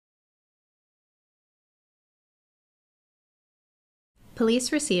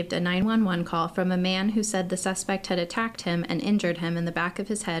Police received a 911 call from a man who said the suspect had attacked him and injured him in the back of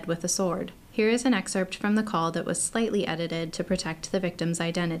his head with a sword. Here is an excerpt from the call that was slightly edited to protect the victim's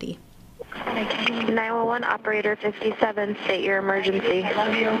identity. 911 operator 57, state your emergency.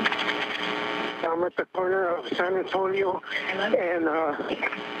 I'm at the corner of San Antonio and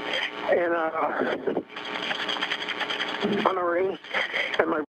on a ring, and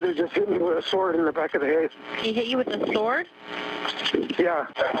my brother just hit me with a sword in the back of the head. He hit you with a sword? Yeah.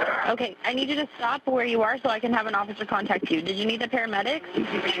 Okay, I need you to stop where you are so I can have an officer contact you. Did you need the paramedics?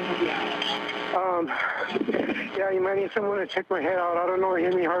 Yeah, you might need someone to check my head out. I don't know, he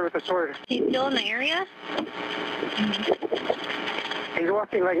hit me hard with a sword. He's still in the area? He's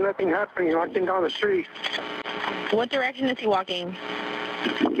walking like nothing happened. He's walking down the street. What direction is he walking?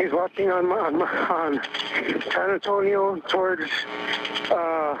 He's walking on San Antonio towards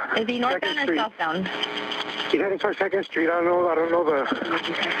Is he northbound or southbound? He's heading towards 2nd Street. I don't know I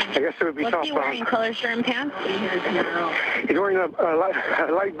guess it would be southbound. What's he wearing, color shirt and pants? He's wearing a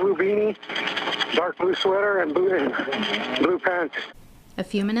light blue beanie, dark blue sweater, and blue pants. A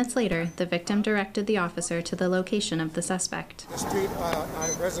few minutes later, the victim directed the officer to the location of the suspect. The street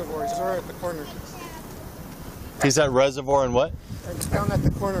Reservoir, he's right at the corner. He's at Reservoir and what? It's down at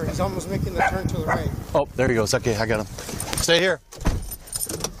the corner. He's almost making the turn to the right. Oh, there he goes. Okay, I got him. Stay here.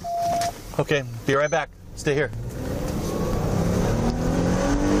 Okay, be right back. Stay here.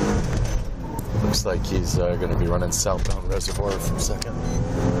 Looks like he's going to be running southbound Reservoir for a second.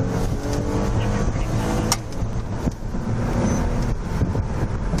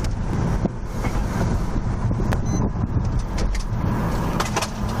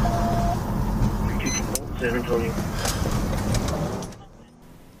 San Antonio.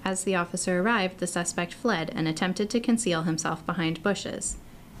 As the officer arrived, the suspect fled and attempted to conceal himself behind bushes.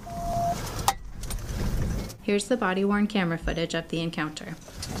 Here's the body-worn camera footage of the encounter.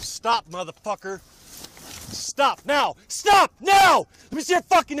 Stop, motherfucker! Stop now! Stop now! Let me see your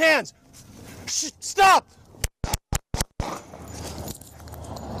fucking hands! Stop!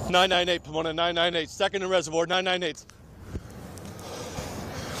 998, Pomona, 998. 2nd and Reservoir, 998.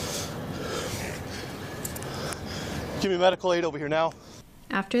 Give me medical aid over here now.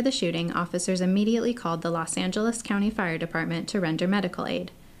 After the shooting, officers immediately called the Los Angeles County Fire Department to render medical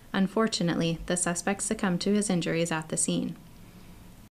aid. Unfortunately, the suspect succumbed to his injuries at the scene.